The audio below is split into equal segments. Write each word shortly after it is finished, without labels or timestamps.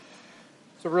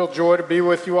It's a real joy to be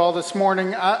with you all this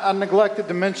morning. I neglected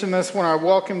to mention this when I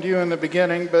welcomed you in the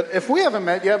beginning, but if we haven't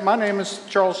met yet, my name is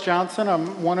Charles Johnson.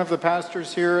 I'm one of the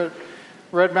pastors here at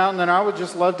Red Mountain, and I would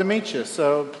just love to meet you.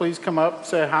 So please come up,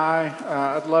 say hi.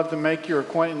 I'd love to make your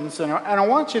acquaintance. And I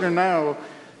want you to know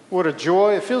what a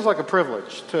joy, it feels like a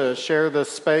privilege to share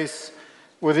this space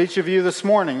with each of you this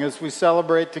morning as we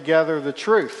celebrate together the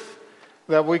truth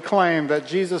that we claim that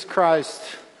Jesus Christ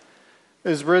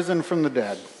is risen from the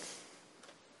dead.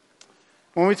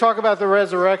 When we talk about the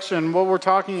resurrection, what we're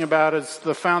talking about is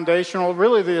the foundational,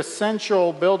 really the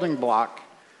essential building block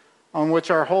on which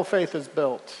our whole faith is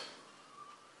built.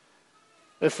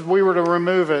 If we were to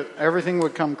remove it, everything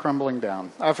would come crumbling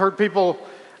down. I've heard people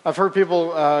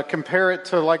compare it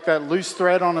to like that loose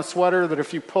thread on a sweater that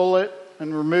if you pull it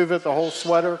and remove it, the whole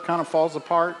sweater kind of falls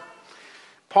apart.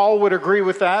 Paul would agree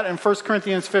with that. In 1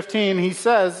 Corinthians 15, he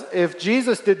says, if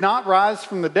Jesus did not rise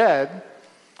from the dead,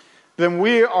 then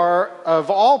we are, of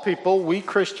all people, we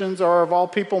Christians are of all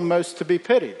people most to be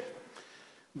pitied.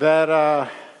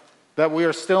 That we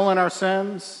are still in our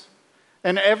sins.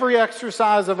 And every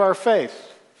exercise of our faith,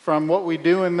 from what we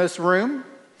do in this room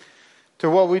to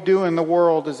what we do in the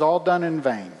world, is all done in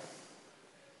vain.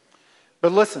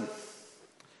 But listen,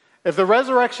 if the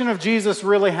resurrection of Jesus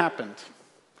really happened,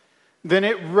 then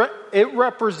it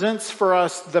represents for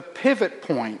us the pivot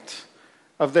point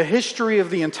of the history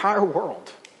of the entire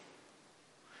world.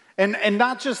 And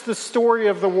not just the story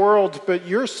of the world, but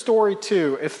your story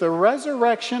too. If the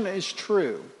resurrection is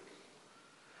true,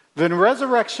 then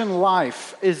resurrection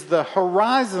life is the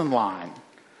horizon line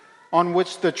on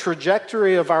which the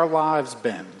trajectory of our lives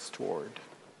bends toward.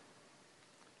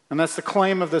 And that's the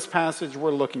claim of this passage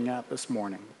we're looking at this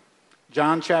morning.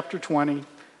 John chapter 20,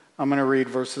 I'm going to read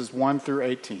verses 1 through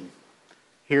 18.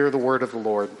 Hear the word of the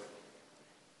Lord.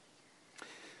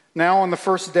 Now on the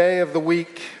first day of the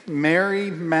week, Mary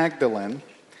Magdalene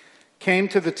came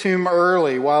to the tomb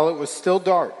early while it was still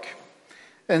dark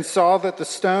and saw that the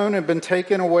stone had been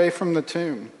taken away from the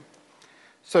tomb.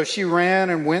 So she ran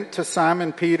and went to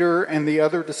Simon Peter and the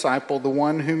other disciple, the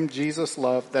one whom Jesus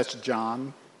loved, that's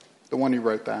John, the one who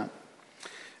wrote that,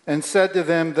 and said to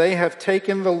them, they have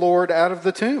taken the Lord out of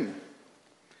the tomb,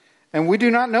 and we do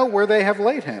not know where they have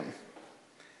laid him.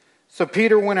 So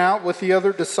Peter went out with the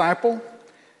other disciple,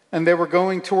 and they were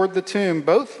going toward the tomb.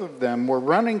 Both of them were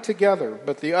running together,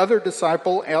 but the other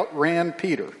disciple outran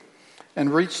Peter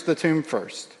and reached the tomb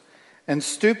first. And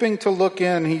stooping to look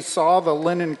in, he saw the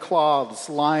linen cloths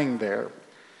lying there,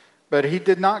 but he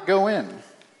did not go in.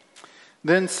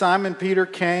 Then Simon Peter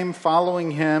came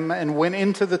following him and went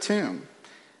into the tomb.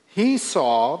 He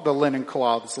saw the linen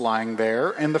cloths lying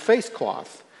there and the face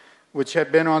cloth, which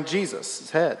had been on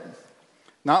Jesus' head,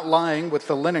 not lying with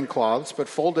the linen cloths, but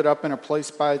folded up in a place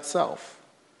by itself.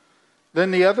 Then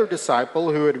the other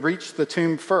disciple who had reached the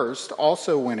tomb first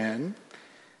also went in,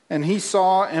 and he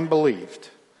saw and believed.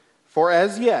 For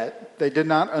as yet they did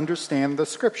not understand the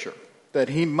scripture, that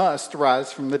he must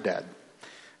rise from the dead.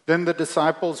 Then the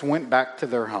disciples went back to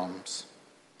their homes.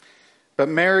 But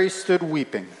Mary stood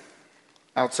weeping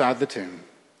outside the tomb.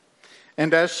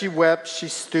 And as she wept, she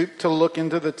stooped to look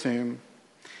into the tomb.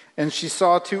 And she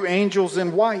saw two angels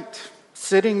in white,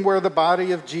 sitting where the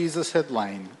body of Jesus had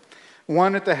lain,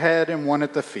 one at the head and one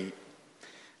at the feet.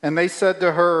 And they said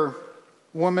to her,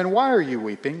 woman, why are you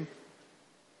weeping?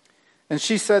 And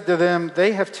she said to them,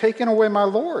 they have taken away my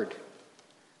Lord,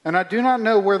 and I do not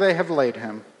know where they have laid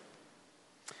him.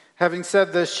 Having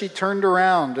said this, she turned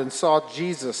around and saw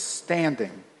Jesus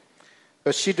standing,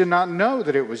 but she did not know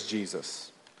that it was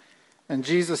Jesus. And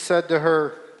Jesus said to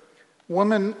her,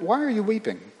 woman, why are you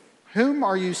weeping? Whom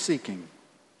are you seeking?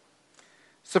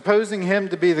 Supposing him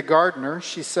to be the gardener,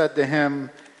 she said to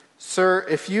him, sir,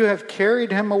 if you have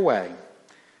carried him away,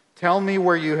 tell me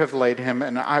where you have laid him,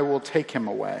 and I will take him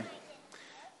away.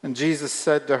 And Jesus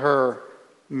said to her,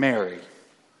 Mary.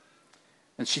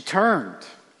 And she turned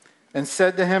and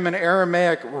said to him in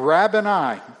Aramaic,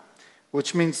 Rabboni,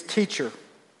 which means teacher.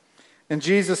 And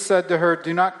Jesus said to her,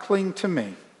 do not cling to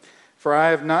me, for I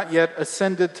have not yet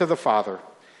ascended to the Father.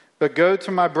 But go to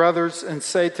my brothers and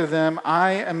say to them,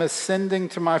 I am ascending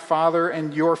to my Father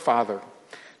and your Father,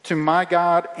 to my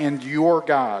God and your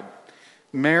God.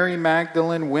 Mary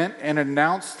Magdalene went and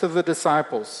announced to the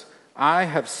disciples, I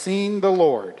have seen the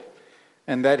Lord,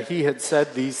 and that he had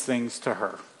said these things to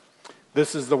her.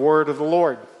 This is the word of the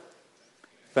Lord.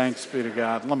 Thanks be to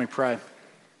God. Let me pray.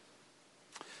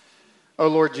 Oh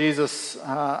Lord Jesus,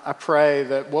 I pray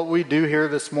that what we do here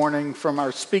this morning, from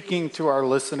our speaking to our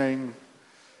listening,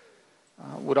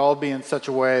 would all be in such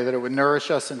a way that it would nourish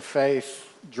us in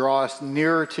faith, draw us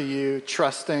nearer to you,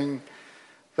 trusting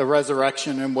the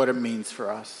resurrection and what it means for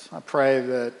us. I pray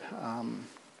that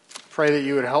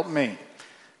you would help me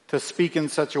to speak in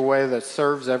such a way that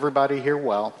serves everybody here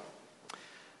well,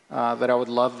 that I would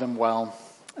love them well,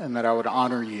 and that I would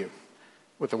honor you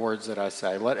with the words that I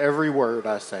say. Let every word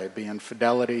I say be in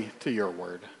fidelity to your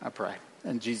word, I pray.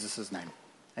 In Jesus' name,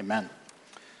 amen.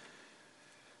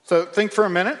 So think for a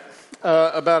minute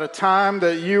about a time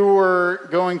that you were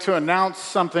going to announce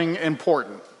something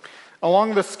important.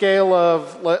 Along the scale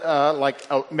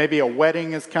of maybe a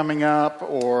wedding is coming up,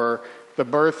 or the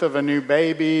birth of a new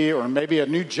baby, or maybe a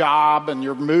new job and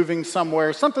you're moving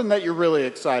somewhere, something that you're really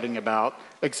excited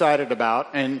about,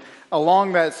 and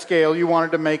along that scale you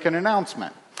wanted to make an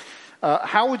announcement.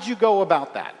 How would you go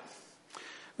about that?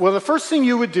 Well, the first thing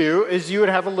you would do is you would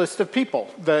have a list of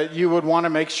people that you would want to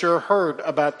make sure heard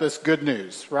about this good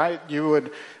news, right? You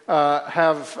would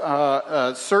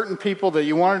have certain people that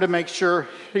you wanted to make sure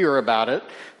hear about it,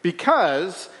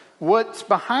 because what's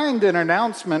behind an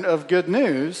announcement of good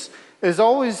news is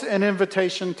always an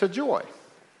invitation to joy.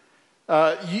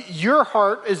 Your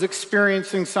heart is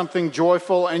experiencing something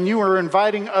joyful, and you are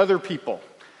inviting other people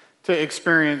to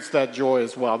experience that joy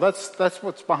as well. That's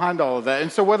what's behind all of that.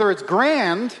 And so whether it's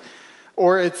grand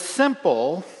or it's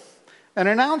simple, an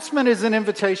announcement is an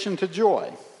invitation to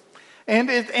joy.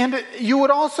 And you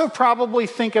would also probably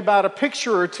think about a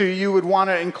picture or two you would want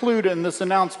to include in this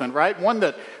announcement, right? One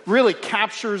that really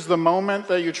captures the moment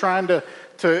that you're trying to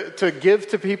give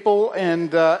to people.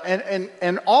 And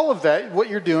all of that, what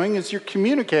you're doing is you're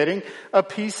communicating a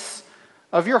piece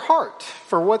of your heart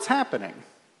for what's happening.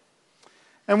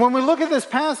 And when we look at this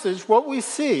passage, what we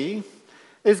see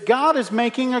is God is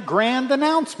making a grand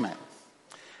announcement.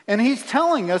 And he's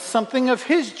telling us something of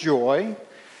his joy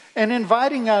and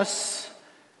inviting us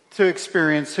to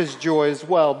experience his joy as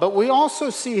well. But we also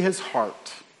see his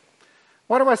heart.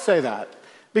 Why do I say that?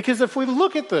 Because if we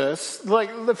look at this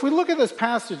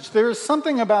passage, there is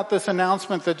something about this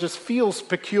announcement that just feels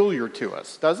peculiar to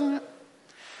us, doesn't it?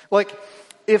 Like,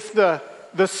 if the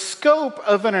scope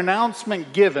of an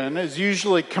announcement given is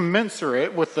usually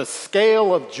commensurate with the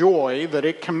scale of joy that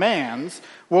it commands,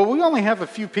 well, we only have a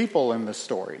few people in this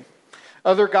story.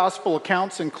 Other gospel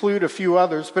accounts include a few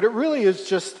others, but it really is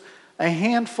just a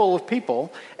handful of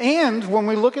people. And when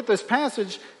we look at this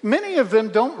passage, many of them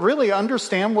don't really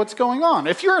understand what's going on.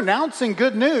 If you're announcing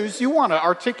good news, you want to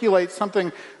articulate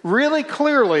something really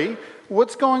clearly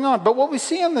what's going on. But what we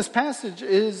see in this passage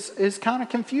is kind of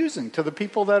confusing to the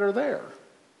people that are there.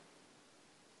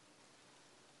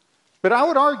 But I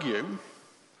would argue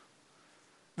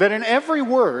that in every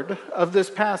word of this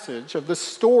passage, of this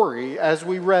story, as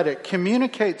we read it,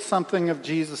 communicates something of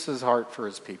Jesus' heart for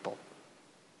his people.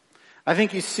 I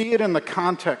think you see it in the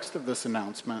context of this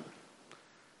announcement.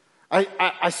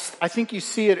 I think you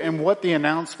see it in what the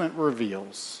announcement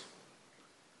reveals.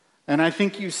 And I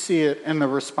think you see it in the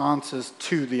responses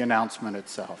to the announcement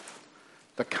itself.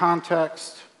 The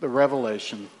context, the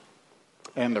revelation,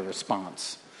 and the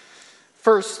response.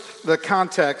 First, the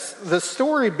context. The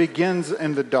story begins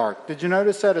in the dark. Did you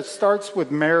notice that? It starts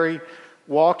with Mary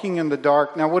walking in the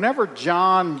dark. Now, whenever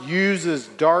John uses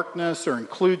darkness or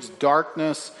includes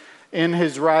darkness in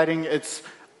his writing, it's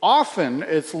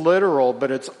literal,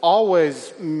 but it's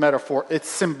always metaphor. It's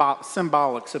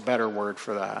symbolic's a better word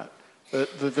for that.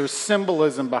 There's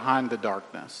symbolism behind the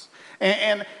darkness.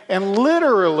 And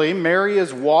literally, Mary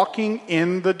is walking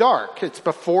in the dark. It's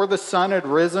before the sun had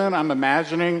risen. I'm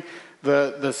imagining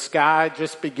the sky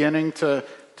just beginning to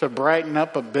brighten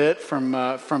up a bit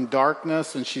from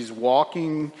darkness, and she's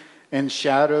walking in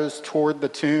shadows toward the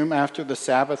tomb after the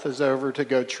Sabbath is over to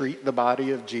go treat the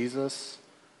body of Jesus.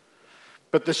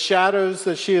 But the shadows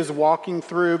that she is walking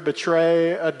through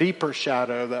betray a deeper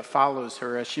shadow that follows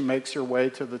her as she makes her way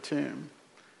to the tomb.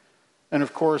 And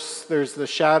of course, there's the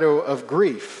shadow of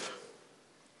grief,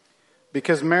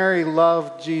 because Mary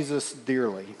loved Jesus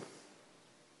dearly.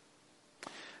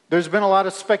 There's been a lot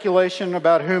of speculation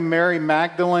about who Mary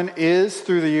Magdalene is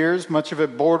through the years. Much of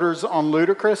it borders on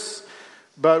ludicrous.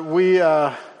 But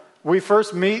we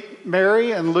first meet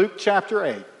Mary in Luke chapter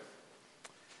 8.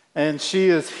 And she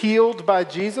is healed by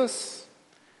Jesus.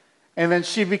 And then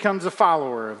she becomes a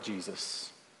follower of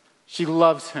Jesus. She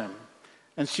loves him.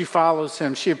 And she follows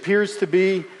him. She appears to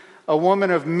be a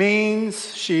woman of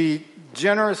means. She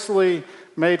generously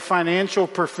made financial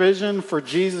provision for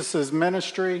Jesus'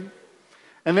 ministry.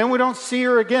 And then we don't see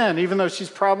her again, even though she's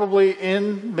probably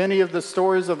in many of the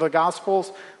stories of the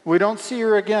Gospels. We don't see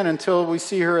her again until we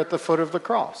see her at the foot of the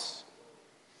cross.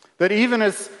 That even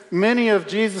as many of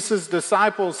Jesus'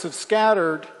 disciples have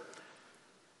scattered,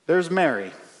 there's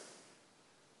Mary,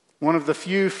 one of the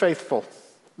few faithful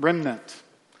remnant.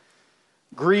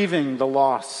 grieving the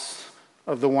loss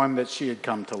of the one that she had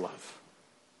come to love.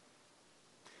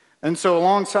 And so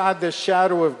alongside this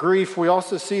shadow of grief, we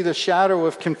also see the shadow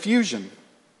of confusion.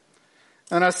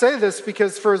 And I say this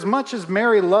because for as much as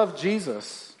Mary loved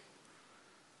Jesus,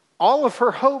 all of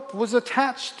her hope was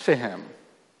attached to him.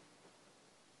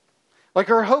 Like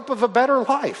her hope of a better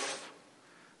life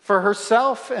for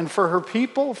herself and for her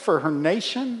people, for her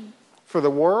nation, for the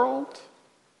world.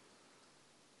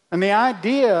 And the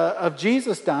idea of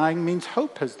Jesus dying means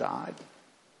hope has died.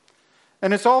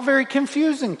 And it's all very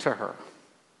confusing to her.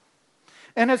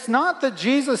 And it's not that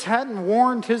Jesus hadn't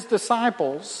warned his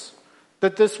disciples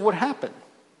that this would happen.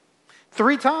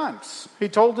 3 times he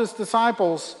told his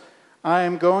disciples, I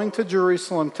am going to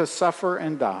Jerusalem to suffer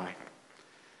and die.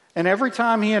 And every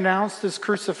time he announced his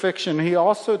crucifixion, he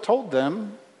also told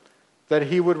them that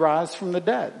he would rise from the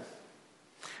dead.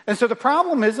 And so the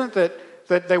problem isn't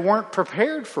that they weren't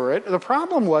prepared for it. The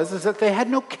problem is that they had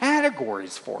no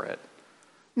categories for it.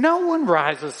 No one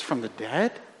rises from the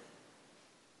dead.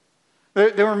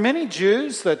 There were many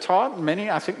Jews that taught,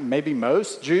 I think maybe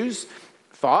most Jews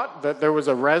thought that there was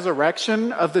a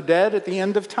resurrection of the dead at the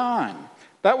end of time.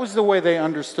 That was the way they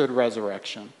understood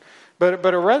resurrection.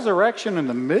 But a resurrection in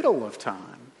the middle of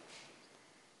time,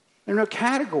 there are no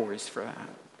categories for that.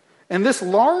 And this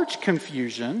large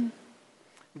confusion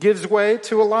gives way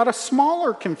to a lot of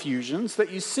smaller confusions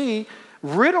that you see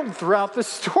riddled throughout the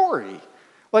story.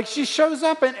 Like she shows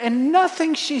up and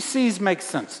nothing she sees makes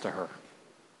sense to her.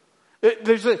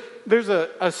 There's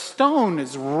a stone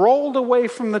is rolled away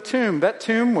from the tomb. That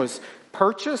tomb was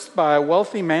purchased by a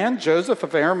wealthy man, Joseph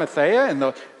of Arimathea, and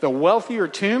the wealthier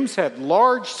tombs had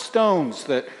large stones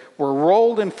that were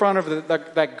rolled in front of it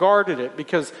that guarded it,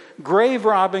 because grave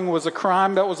robbing was a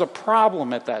crime that was a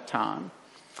problem at that time.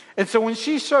 And so when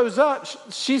she shows up,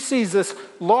 she sees this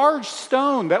large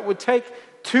stone that would take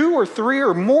 2 or 3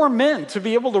 or more men to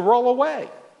be able to roll away.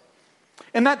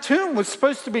 And that tomb was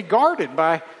supposed to be guarded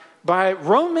by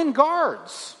Roman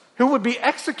guards who would be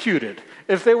executed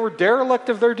if they were derelict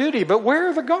of their duty. But where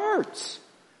are the guards?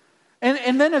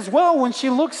 And then as well, when she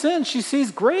looks in, she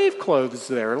sees grave clothes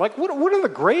there. Like, what are the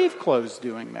grave clothes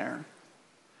doing there?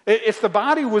 If the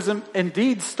body was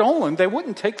indeed stolen, they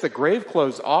wouldn't take the grave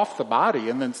clothes off the body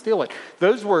and then steal it.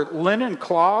 Those were linen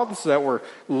cloths that were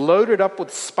loaded up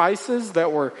with spices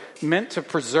that were meant to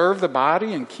preserve the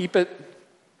body and keep it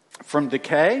from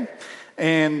decay.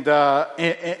 And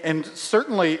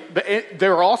certainly,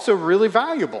 they're also really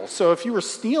valuable. So if you were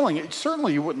stealing it,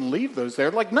 certainly you wouldn't leave those there.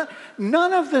 Like,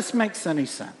 none of this makes any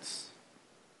sense.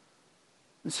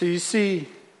 And so you see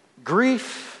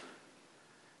grief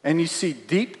and you see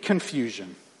deep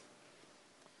confusion.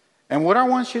 And what I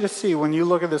want you to see when you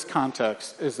look at this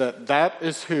context is that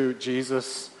is who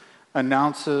Jesus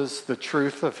announces the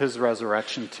truth of his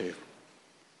resurrection to.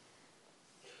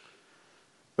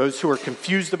 Those who are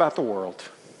confused about the world,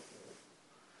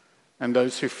 and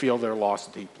those who feel their loss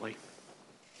deeply.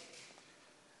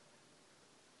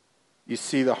 You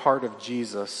see, the heart of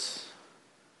Jesus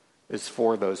is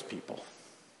for those people.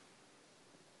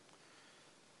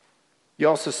 You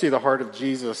also see the heart of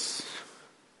Jesus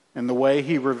in the way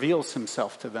he reveals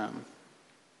himself to them.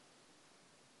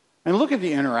 And look at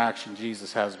the interaction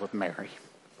Jesus has with Mary.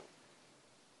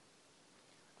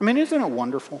 I mean, isn't it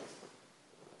wonderful?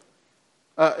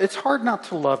 It's hard not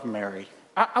to love Mary.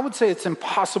 I would say it's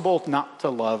impossible not to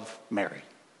love Mary.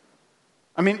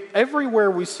 I mean, everywhere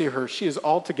we see her, she is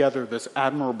altogether this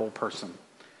admirable person.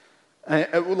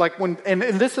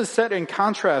 And this is set in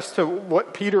contrast to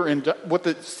what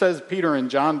it says Peter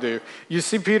and John do. You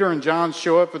see Peter and John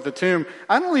show up at the tomb.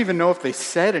 I don't even know if they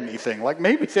said anything. Like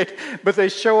maybe but they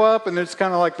show up and it's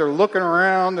kind of like they're looking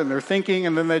around and they're thinking,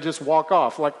 and then they just walk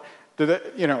off. Like,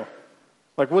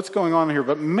 like, what's going on here?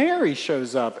 But Mary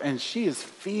shows up, and she is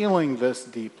feeling this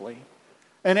deeply.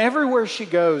 And everywhere she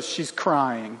goes, she's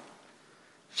crying.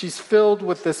 She's filled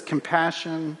with this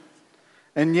compassion,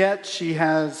 and yet she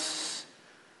has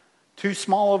too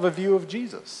small of a view of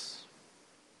Jesus.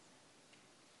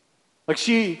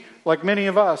 Like many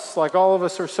of us, like all of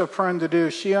us are so prone to do,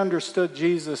 she understood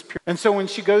Jesus. And so when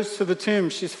she goes to the tomb,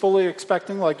 she's fully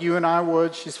expecting, like you and I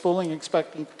would, she's fully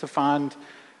expecting to find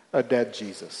a dead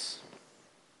Jesus.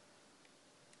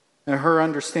 And her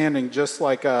understanding, just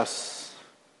like us,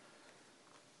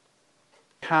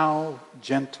 how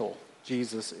gentle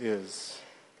Jesus is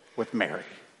with Mary.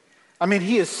 I mean,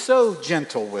 he is so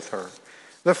gentle with her.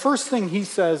 The first thing he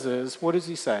says is, what does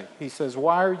he say? He says,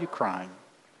 why are you crying?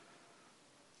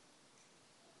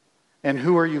 And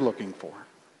who are you looking for?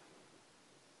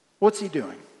 What's he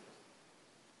doing?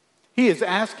 He is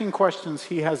asking questions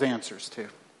he has answers to.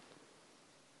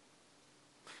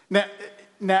 Now,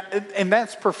 Now, and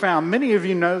that's profound. Many of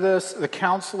you know this. The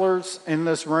counselors in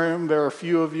this room, there are a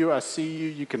few of you. I see you.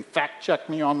 You can fact check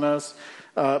me on this.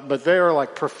 But they are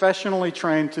like professionally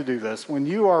trained to do this. When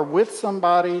you are with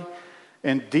somebody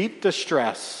in deep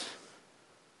distress,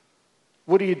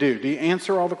 what do? Do you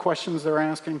answer all the questions they're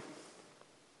asking?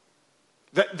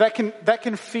 That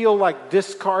can feel like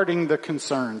discarding the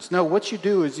concerns. No, what you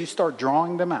do is you start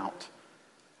drawing them out.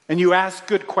 And you ask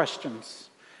good questions.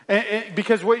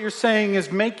 Because what you're saying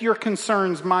is, make your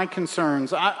concerns my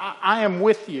concerns. I am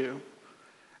with you.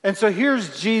 And so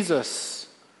here's Jesus,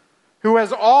 who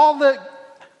has all the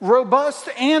robust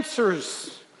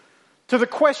answers to the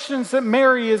questions that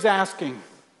Mary is asking.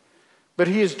 But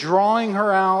he is drawing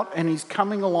her out and he's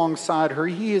coming alongside her.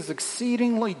 He is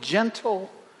exceedingly gentle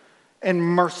and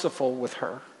merciful with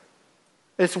her.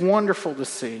 It's wonderful to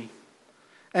see.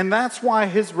 And that's why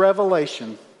his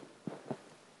revelation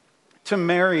to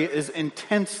Mary is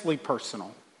intensely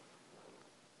personal.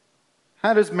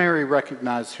 How does Mary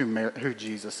recognize who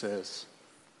Jesus is?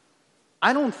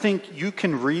 I don't think you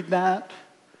can read that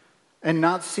and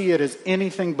not see it as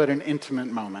anything but an intimate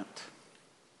moment.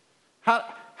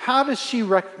 How does she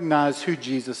recognize who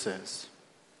Jesus is?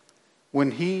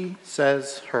 When he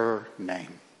says her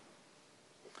name.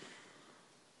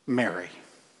 Mary.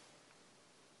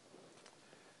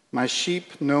 My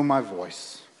sheep know my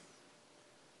voice,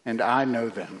 and I know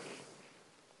them,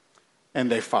 and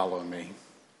they follow me.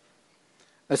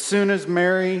 As soon as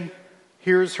Mary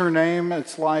hears her name,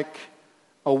 it's like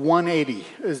a 180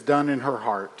 is done in her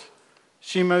heart.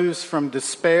 She moves from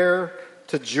despair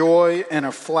to joy in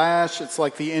a flash. It's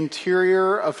like the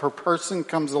interior of her person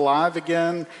comes alive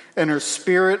again, and her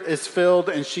spirit is filled,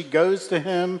 and she goes to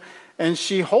him, and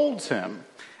she holds him.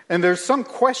 And there's some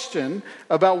question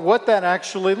about what that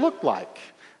actually looked like.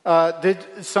 Did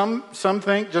some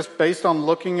think, just based on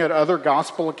looking at other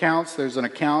gospel accounts, there's an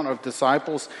account of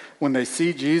disciples when they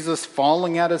see Jesus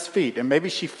falling at his feet. And maybe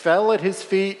she fell at his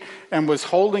feet and was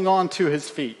holding on to his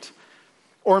feet.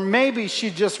 Or maybe she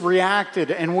just reacted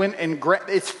and went and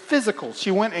it's physical.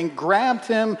 She went and grabbed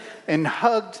him and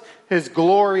hugged his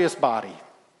glorious body.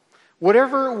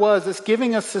 Whatever it was, it's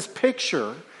giving us this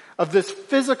picture of this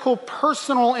physical,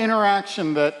 personal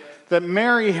interaction that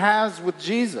Mary has with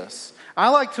Jesus. I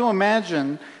like to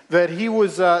imagine that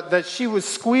that she was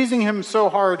squeezing him so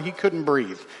hard he couldn't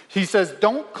breathe. He says,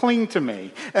 "Don't cling to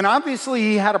me." And obviously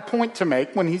he had a point to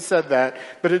make when he said that,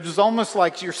 but it was almost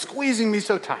like, "You're squeezing me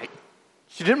so tight."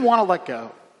 She didn't want to let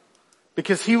go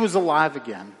because he was alive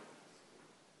again.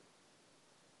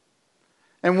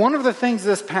 And one of the things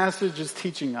this passage is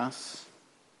teaching us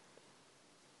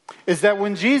is that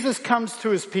when Jesus comes to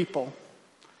his people,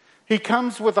 he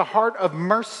comes with a heart of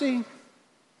mercy,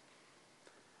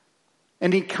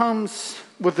 and he comes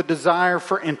with a desire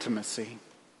for intimacy.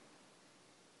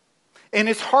 And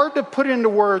it's hard to put into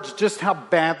words just how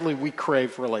badly we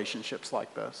crave relationships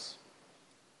like this.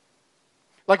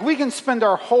 Like, we can spend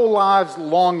our whole lives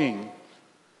longing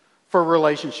for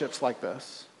relationships like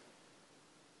this.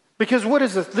 Because what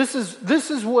is this?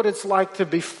 This is what it's like to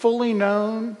be fully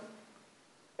known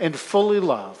and fully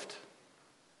loved.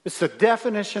 It's the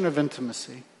definition of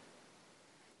intimacy.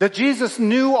 That Jesus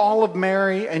knew all of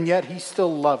Mary, and yet he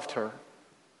still loved her.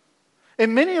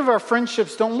 And many of our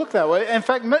friendships don't look that way. In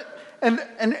fact,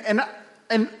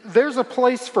 and there's a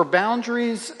place for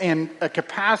boundaries and a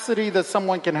capacity that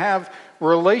someone can have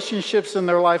relationships in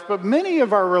their life. But many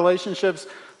of our relationships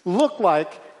look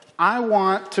like, I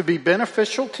want to be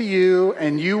beneficial to you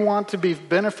and you want to be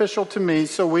beneficial to me.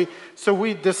 So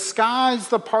we disguise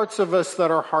the parts of us that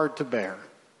are hard to bear.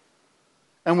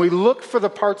 And we look for the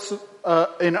parts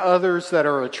in others that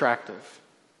are attractive.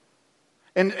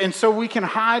 And so we can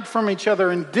hide from each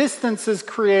other, and distance is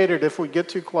created if we get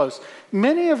too close.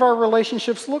 Many of our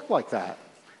relationships look like that.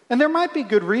 And there might be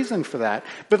good reason for that.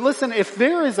 But listen, if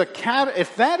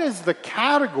that is the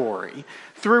category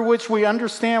through which we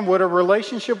understand what a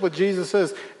relationship with Jesus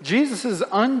is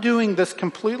undoing this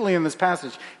completely in this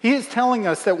passage. He is telling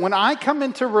us that when I come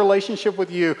into relationship with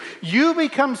you, you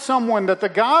become someone that the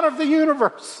God of the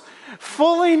universe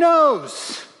fully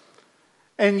knows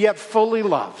and yet fully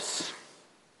loves.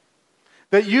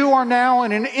 That you are now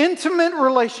in an intimate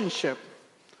relationship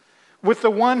with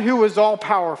the one who is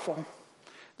all-powerful.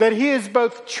 That he is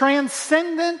both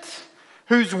transcendent,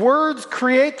 whose words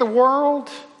create the world,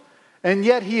 and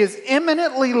yet he is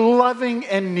eminently loving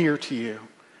and near to you.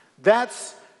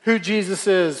 That's who Jesus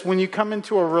is when you come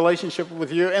into a relationship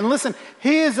with you. And listen,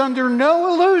 he is under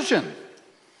no illusion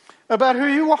about who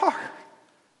you are.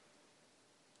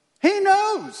 He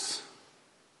knows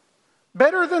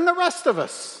better than the rest of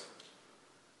us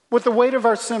what the weight of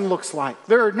our sin looks like.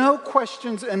 There are no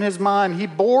questions in his mind. He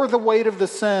bore the weight of the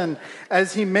sin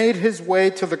as he made his way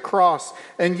to the cross.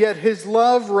 And yet his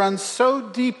love runs so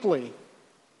deeply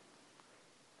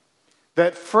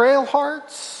that frail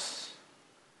hearts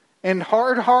and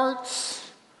hard hearts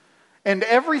and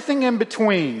everything in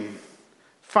between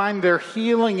find their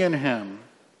healing in him.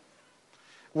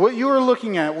 What you are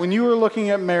looking at when you are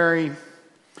looking at Mary,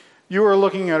 you are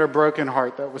looking at a broken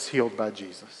heart that was healed by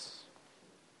Jesus.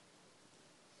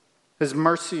 His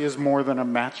mercy is more than a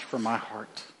match for my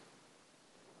heart,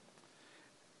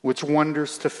 which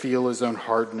wonders to feel his own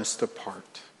hardness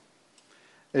depart.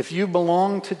 If you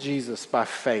belong to Jesus by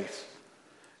faith,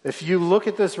 if you look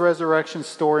at this resurrection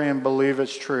story and believe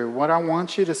it's true, what I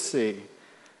want you to see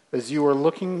is you are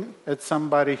looking at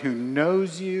somebody who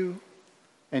knows you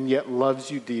and yet loves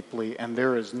you deeply, and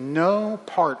there is no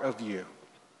part of you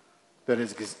that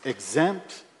is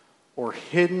exempt or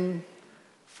hidden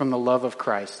from the love of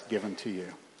Christ given to you.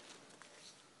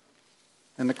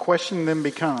 And the question then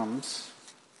becomes,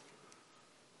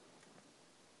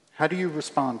 how do you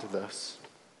respond to this?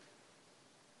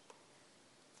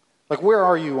 Like, where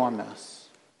are you on this?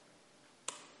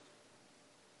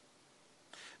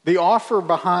 The offer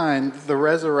behind the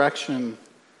resurrection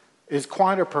is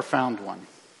quite a profound one.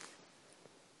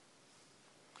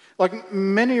 Like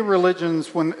many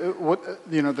religions,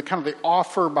 the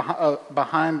offer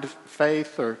behind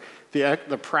faith or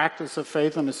the practice of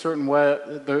faith in a certain way,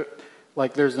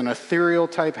 there's an ethereal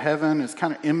type heaven. It's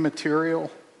kind of immaterial,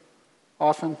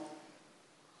 often.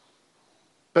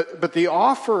 But the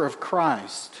offer of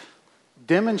Christ,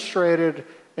 demonstrated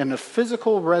in the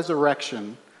physical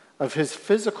resurrection of his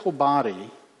physical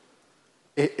body,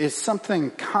 is something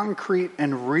concrete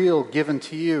and real given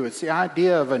to you. It's the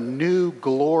idea of a new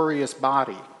glorious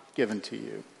body given to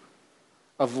you,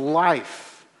 of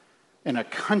life in a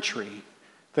country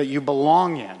that you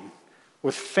belong in,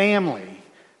 with family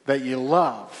that you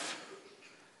love,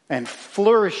 and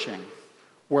flourishing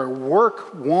where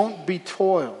work won't be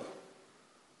toil.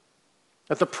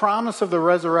 That the promise of the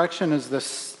resurrection is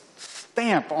this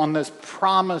stamp on this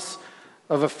promise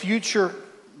of a future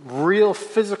real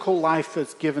physical life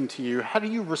that's given to you. How do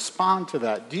you respond to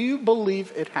that? Do you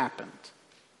believe it happened?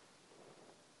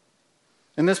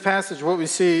 In this passage, what we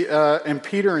see in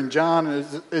Peter and John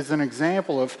is an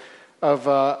example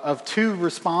of two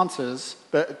responses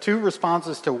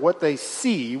to what they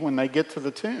see when they get to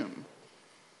the tomb.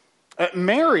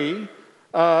 Mary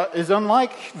is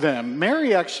unlike them.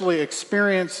 Mary actually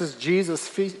experiences Jesus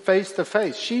face to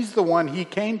face. She's the one he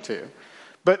came to.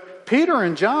 But Peter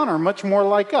and John are much more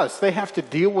like us. They have to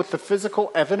deal with the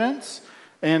physical evidence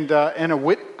and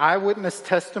eyewitness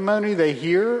testimony they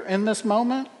hear in this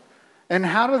moment. And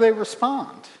how do they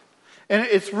respond? And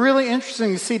it's really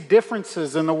interesting to see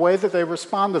differences in the way that they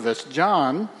respond to this.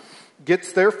 John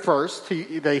gets there first.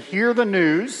 They hear the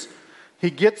news.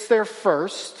 He gets there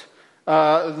first.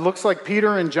 It looks like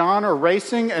Peter and John are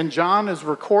racing, and John is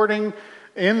recording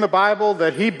in the Bible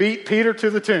that he beat Peter to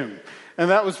the tomb. And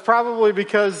that was probably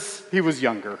because he was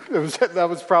younger. That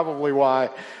was probably why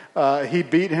he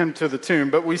beat him to the tomb.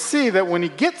 But we see that when he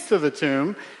gets to the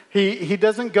tomb, he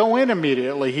doesn't go in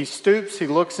immediately. He stoops, he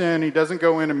looks in, he doesn't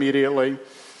go in immediately.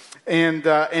 And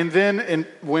then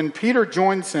when Peter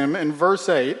joins him in verse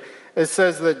 8, it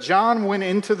says that John went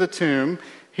into the tomb,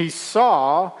 he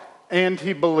saw and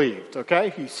he believed,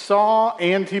 okay? He saw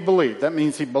and he believed. That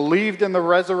means he believed in the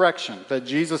resurrection, that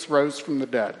Jesus rose from the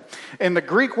dead. And the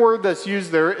Greek word that's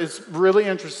used there is really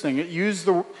interesting. It uses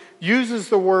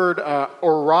the word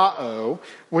orao,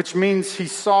 which means he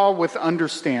saw with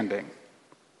understanding.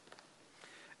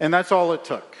 And that's all it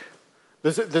took.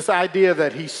 This idea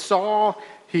that he saw,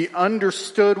 he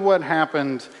understood what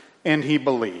happened, and he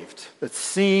believed. That's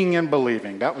seeing and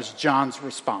believing. That was John's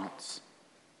response.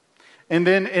 And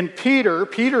then in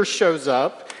Peter shows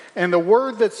up, and the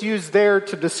word that's used there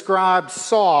to describe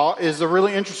saw is a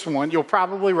really interesting one. You'll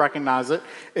probably recognize it.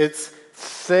 It's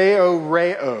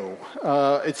theoreo.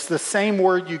 It's the same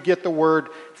word you get the word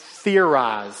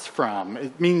theorize from.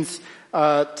 It means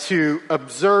to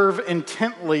observe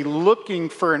intently, looking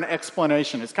for an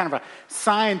explanation. It's kind of a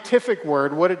scientific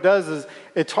word. What it does is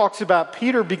it talks about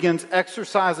Peter begins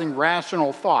exercising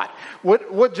rational thought.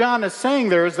 What John is saying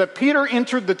there is that Peter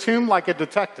entered the tomb like a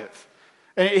detective.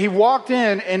 And he walked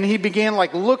in and he began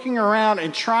looking around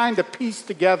and trying to piece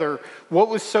together what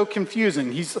was so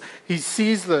confusing. He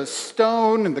sees the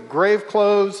stone and the grave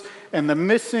clothes and the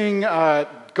missing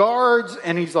guards,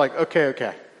 and he's like,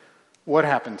 okay, what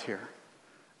happened here?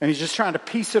 And he's just trying to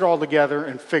piece it all together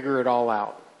and figure it all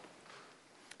out.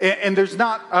 And there's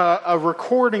not a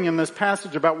recording in this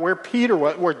passage about where Peter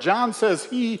was, where John says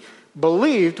he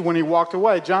believed when he walked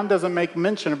away. John doesn't make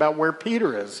mention about where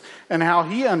Peter is and how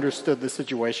he understood the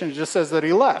situation. It just says that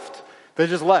he left. They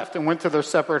just left and went to their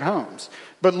separate homes.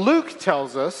 But Luke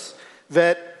tells us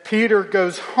that Peter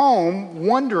goes home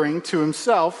wondering to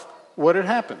himself what had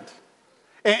happened.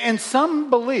 And some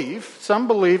believe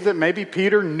that maybe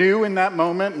Peter knew in that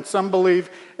moment, and some believe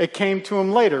it came to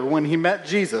him later when he met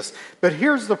Jesus. But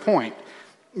here's the point.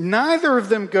 Neither of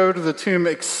them go to the tomb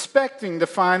expecting to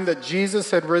find that Jesus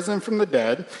had risen from the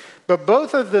dead, but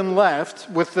both of them left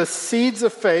with the seeds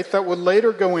of faith that would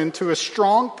later go into a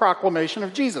strong proclamation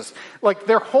of Jesus. Like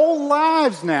their whole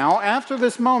lives now, after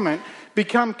this moment,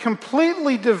 become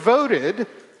completely devoted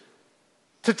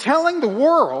to telling the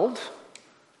world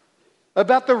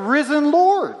about the risen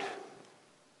Lord.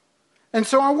 And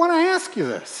so I want to ask you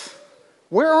this.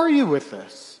 Where are you with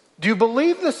this? Do you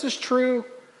believe this is true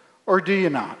or do you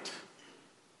not?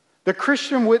 The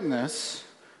Christian witness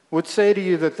would say to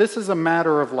you that this is a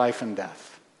matter of life and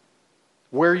death,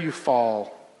 where you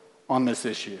fall on this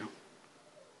issue.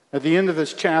 At the end of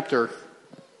this chapter,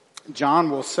 John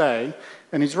will say,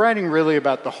 and he's writing really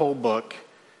about the whole book,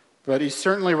 but he's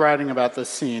certainly writing about this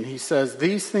scene. He says,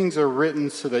 "These things are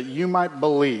written so that you might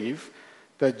believe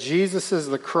that Jesus is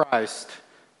the Christ,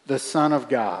 the Son of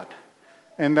God,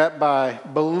 and that by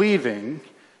believing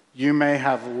you may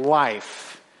have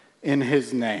life in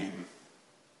his name."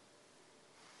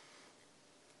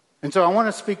 And so I want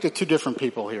to speak to two different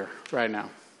people here right now.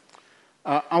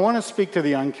 I want to speak to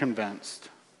the unconvinced.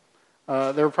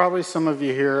 There are probably some of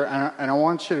you here, and I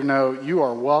want you to know you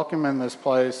are welcome in this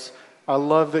place. I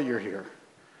love that you're here.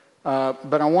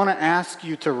 But I want to ask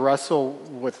you to wrestle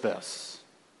with this.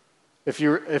 If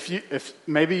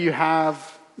maybe you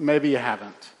have, maybe you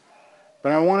haven't.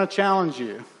 But I want to challenge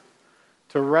you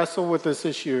to wrestle with this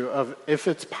issue of if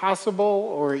it's possible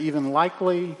or even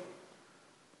likely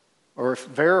or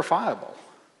verifiable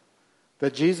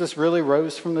that Jesus really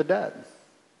rose from the dead.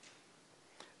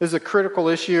 This is a critical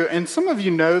issue. And some of you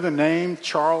know the name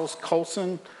Charles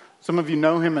Colson. Some of you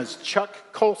know him as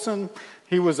Chuck Colson.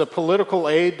 He was a political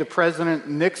aide to President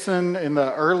Nixon in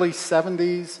the early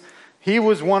 70s. He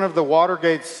was one of the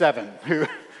Watergate 7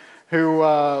 who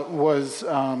was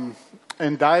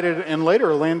indicted and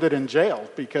later landed in jail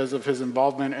because of his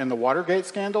involvement in the Watergate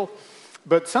scandal.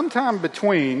 But sometime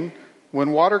between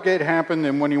when Watergate happened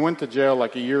and when he went to jail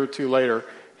like a year or two later,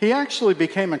 he actually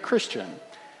became a Christian.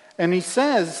 And he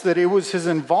says that it was his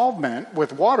involvement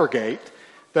with Watergate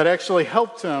that actually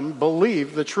helped him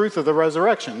believe the truth of the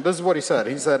resurrection. This is what he said.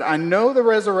 He said, "I know the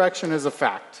resurrection is a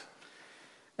fact,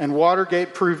 and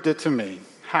Watergate proved it to me."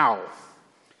 How?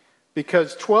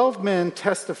 Because 12 men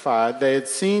testified they had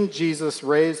seen Jesus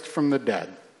raised from the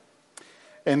dead.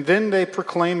 And then they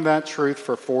proclaimed that truth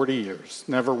for 40 years,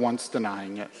 never once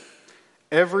denying it.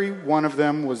 Every one of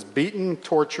them was beaten,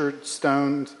 tortured,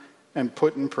 stoned, and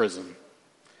put in prison.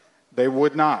 They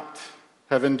would not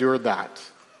have endured that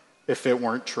if it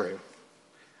weren't true.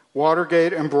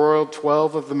 Watergate embroiled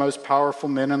 12 of the most powerful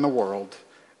men in the world,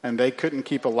 and they couldn't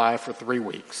keep alive for 3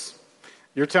 weeks.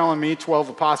 You're telling me 12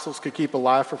 apostles could keep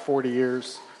alive for 40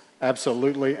 years?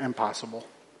 Absolutely impossible.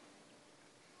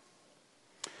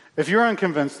 If you're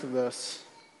unconvinced of this,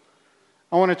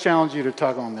 I want to challenge you to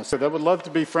tug on this. I would love to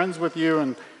be friends with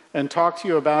you and talk to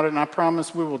you about it, and I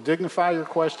promise we will dignify your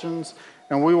questions,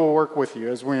 and we will work with you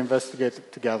as we investigate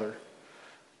it together.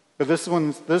 But this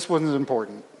one's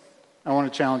important. I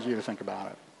want to challenge you to think about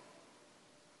it.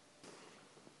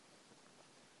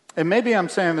 And maybe I'm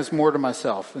saying this more to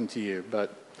myself than to you,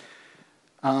 but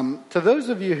to those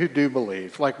of you who do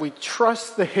believe, like we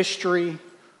trust the history,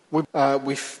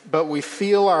 but we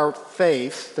feel our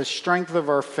faith, the strength of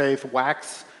our faith,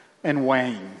 wax and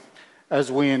wane as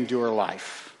we endure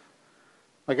life.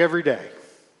 Like every day,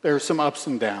 there are some ups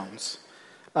and downs.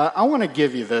 I want to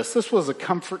give you this. This was a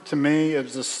comfort to me. It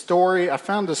was a story. I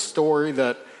found a story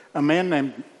that a man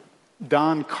named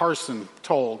Don Carson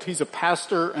told. He's a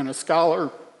pastor and a scholar,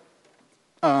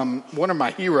 one of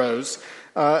my heroes.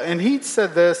 And he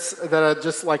said this that I'd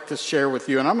just like to share with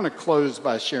you. And I'm going to close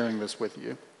by sharing this with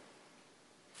you.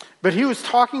 But he was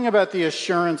talking about the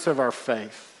assurance of our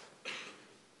faith.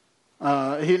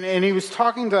 And he was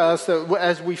talking to us that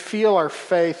as we feel our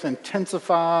faith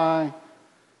intensify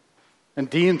and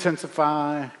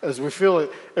de-intensify, as we feel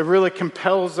it really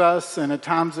compels us, and at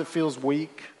times it feels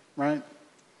weak, right?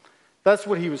 That's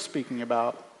what he was speaking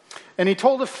about. And he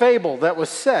told a fable that was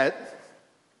set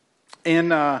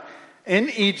in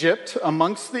Egypt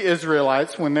amongst the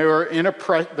Israelites when they were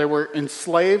they were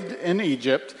enslaved in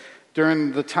Egypt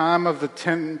during the time of the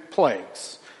 10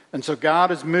 plagues. And so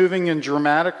God is moving in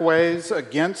dramatic ways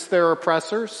against their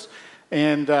oppressors.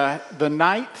 And the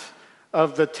night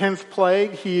of the 10th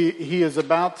plague, he is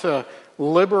about to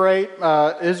liberate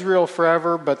Israel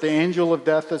forever, but the angel of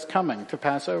death is coming to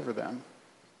pass over them.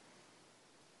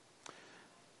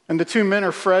 And the two men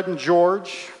are Fred and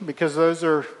George, because those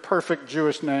are perfect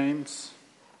Jewish names.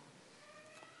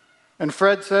 And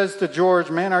Fred says to George,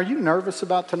 "Man, are you nervous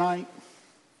about tonight?"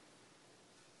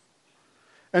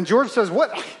 And George says,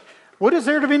 What is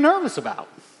there to be nervous about?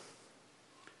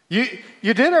 You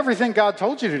did everything God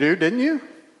told you to do, didn't you?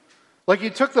 Like,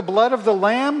 you took the blood of the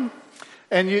lamb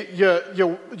and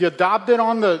you daubed it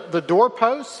on the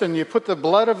doorposts, and you put the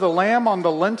blood of the lamb on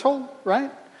the lintel,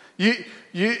 right?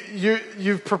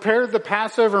 You've prepared the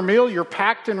Passover meal. You're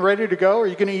packed and ready to go. Are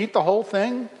you going to eat the whole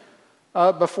thing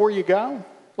before you go?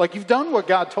 Like, you've done what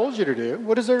God told you to do.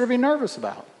 What is there to be nervous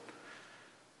about?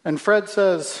 And Fred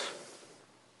says,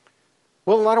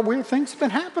 well, a lot of weird things have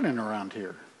been happening around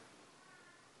here.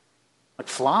 Like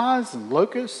flies and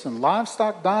locusts and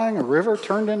livestock dying, a river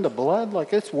turned into blood.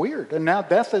 Like, it's weird. And now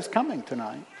death is coming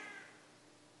tonight.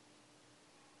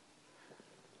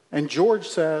 And George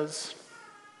says,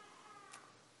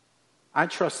 I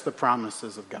trust the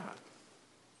promises of God.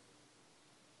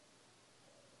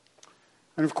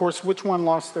 And of course, which one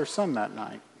lost their son that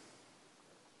night?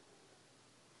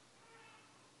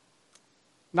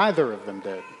 Neither of them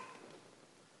did.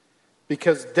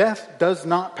 Because death does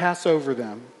not pass over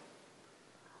them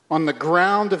on the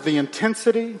ground of the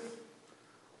intensity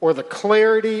or the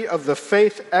clarity of the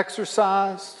faith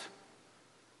exercised,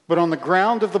 but on the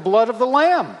ground of the blood of the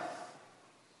Lamb.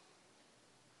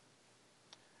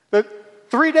 That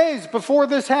 3 days before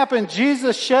this happened,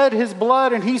 Jesus shed his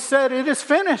blood and he said, "It is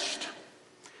finished.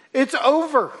 It's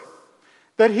over."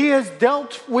 That he has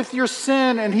dealt with your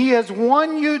sin and he has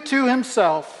won you to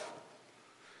himself.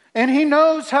 And he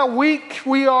knows how weak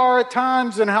we are at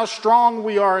times and how strong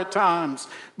we are at times.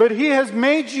 But he has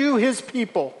made you his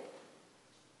people.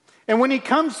 And when he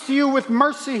comes to you with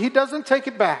mercy, he doesn't take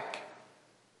it back.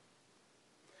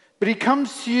 But he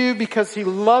comes to you because he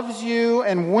loves you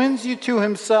and wins you to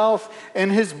himself.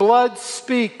 And his blood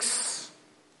speaks.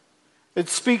 It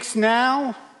speaks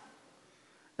now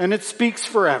and it speaks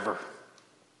forever.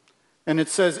 And it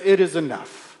says, it is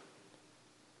enough.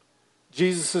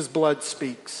 Jesus' blood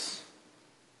speaks.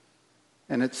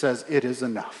 And it says, it is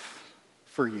enough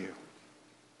for you.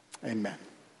 Amen.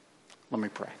 Let me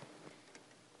pray.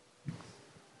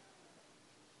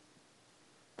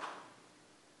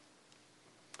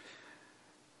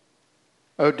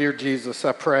 Oh, dear Jesus,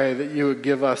 I pray that you would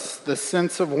give us the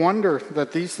sense of wonder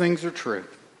that these things are true.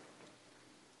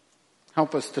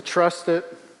 Help us to trust it,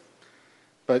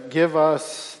 but give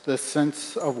us the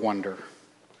sense of wonder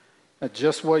at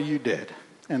just what you did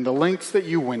and the lengths that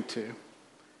you went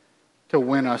to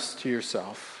win us to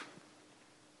yourself.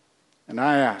 And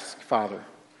I ask, Father,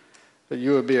 that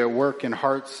you would be at work in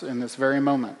hearts in this very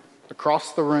moment,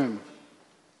 across the room,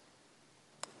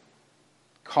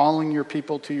 calling your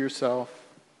people to yourself,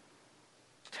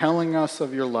 telling us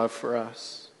of your love for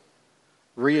us,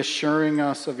 reassuring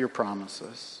us of your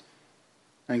promises,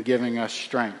 and giving us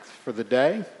strength for the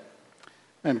day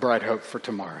and bright hope for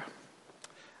tomorrow.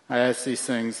 I ask these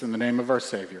things in the name of our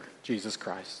Savior, Jesus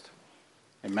Christ.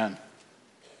 Amen.